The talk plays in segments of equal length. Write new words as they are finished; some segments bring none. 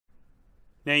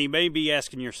Now you may be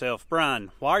asking yourself,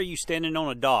 Brian, why are you standing on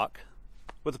a dock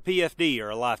with a PFD or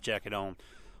a life jacket on?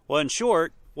 Well, in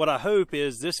short, what I hope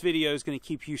is this video is going to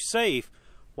keep you safe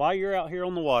while you're out here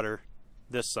on the water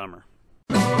this summer.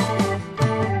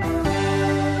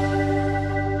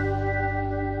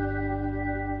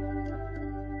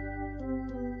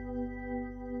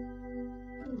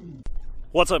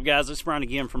 What's up, guys? It's Brian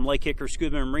again from Lake Hickory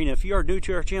Scuba and Marina. If you are new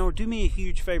to our channel, do me a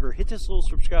huge favor. Hit this little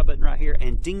subscribe button right here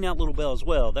and ding that little bell as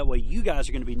well. That way you guys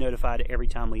are going to be notified every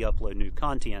time we upload new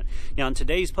content. Now, in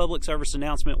today's public service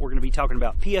announcement, we're going to be talking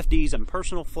about PFDs and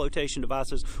personal flotation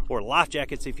devices, or life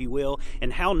jackets, if you will,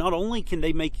 and how not only can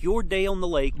they make your day on the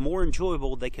lake more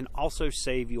enjoyable, they can also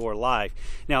save your life.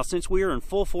 Now, since we are in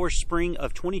full force spring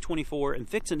of 2024 and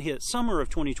fixing to hit summer of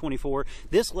 2024,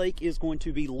 this lake is going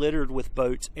to be littered with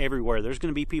boats everywhere. There's going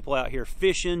to be people out here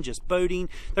fishing, just boating.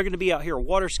 They're going to be out here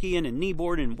water skiing and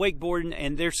kneeboarding and wakeboarding,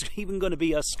 and there's even going to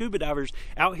be us scuba divers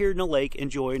out here in the lake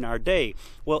enjoying our day.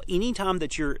 Well, anytime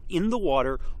that you're in the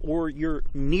water or you're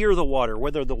near the water,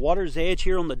 whether the water's edge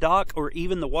here on the dock or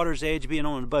even the water's edge being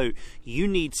on a boat, you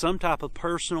need some type of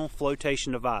personal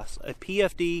flotation device, a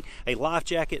PFD, a life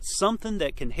jacket, something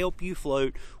that can help you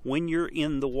float when you're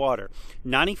in the water.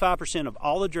 95% of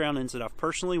all the drownings that I've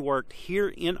personally worked here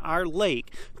in our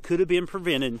lake could have been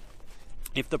prevented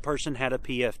if the person had a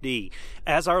PFD.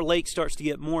 As our lake starts to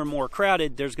get more and more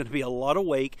crowded, there's going to be a lot of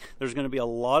wake. There's going to be a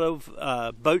lot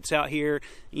of boats out here.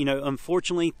 You know,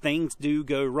 unfortunately, things do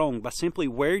go wrong. By simply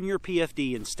wearing your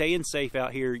PFD and staying safe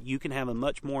out here, you can have a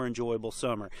much more enjoyable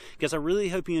summer. Guys, I really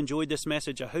hope you enjoyed this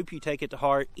message. I hope you take it to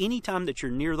heart. Anytime that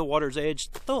you're near the water's edge,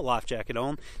 throw a life jacket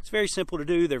on. It's very simple to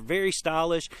do. They're very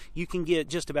stylish. You can get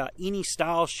just about any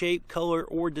style, shape, color,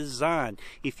 or design.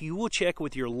 If you will check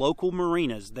with your local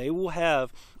marinas, they will have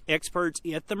experts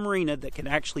at the marina that can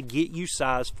actually get you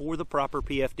size for the proper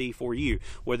PFD for you,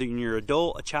 whether you're an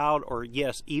adult, a child, or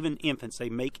yes, even infants. They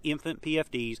make infant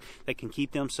PFDs that can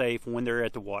keep them safe when they're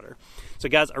at the water. So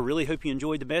guys, I really hope you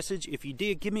enjoyed the message. If you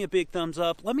did, give me a big thumbs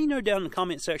up. Let me know down in the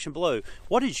comment section below,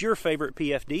 what is your favorite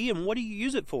PFD and what do you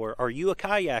use it for? Are you a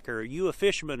kayaker? Are you a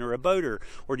fisherman or a boater?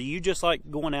 Or do you just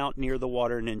like going out near the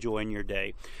water and enjoying your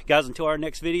day? Guys, until our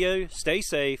next video, stay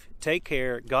safe, take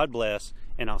care, God bless,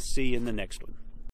 and I'll see you in the next one.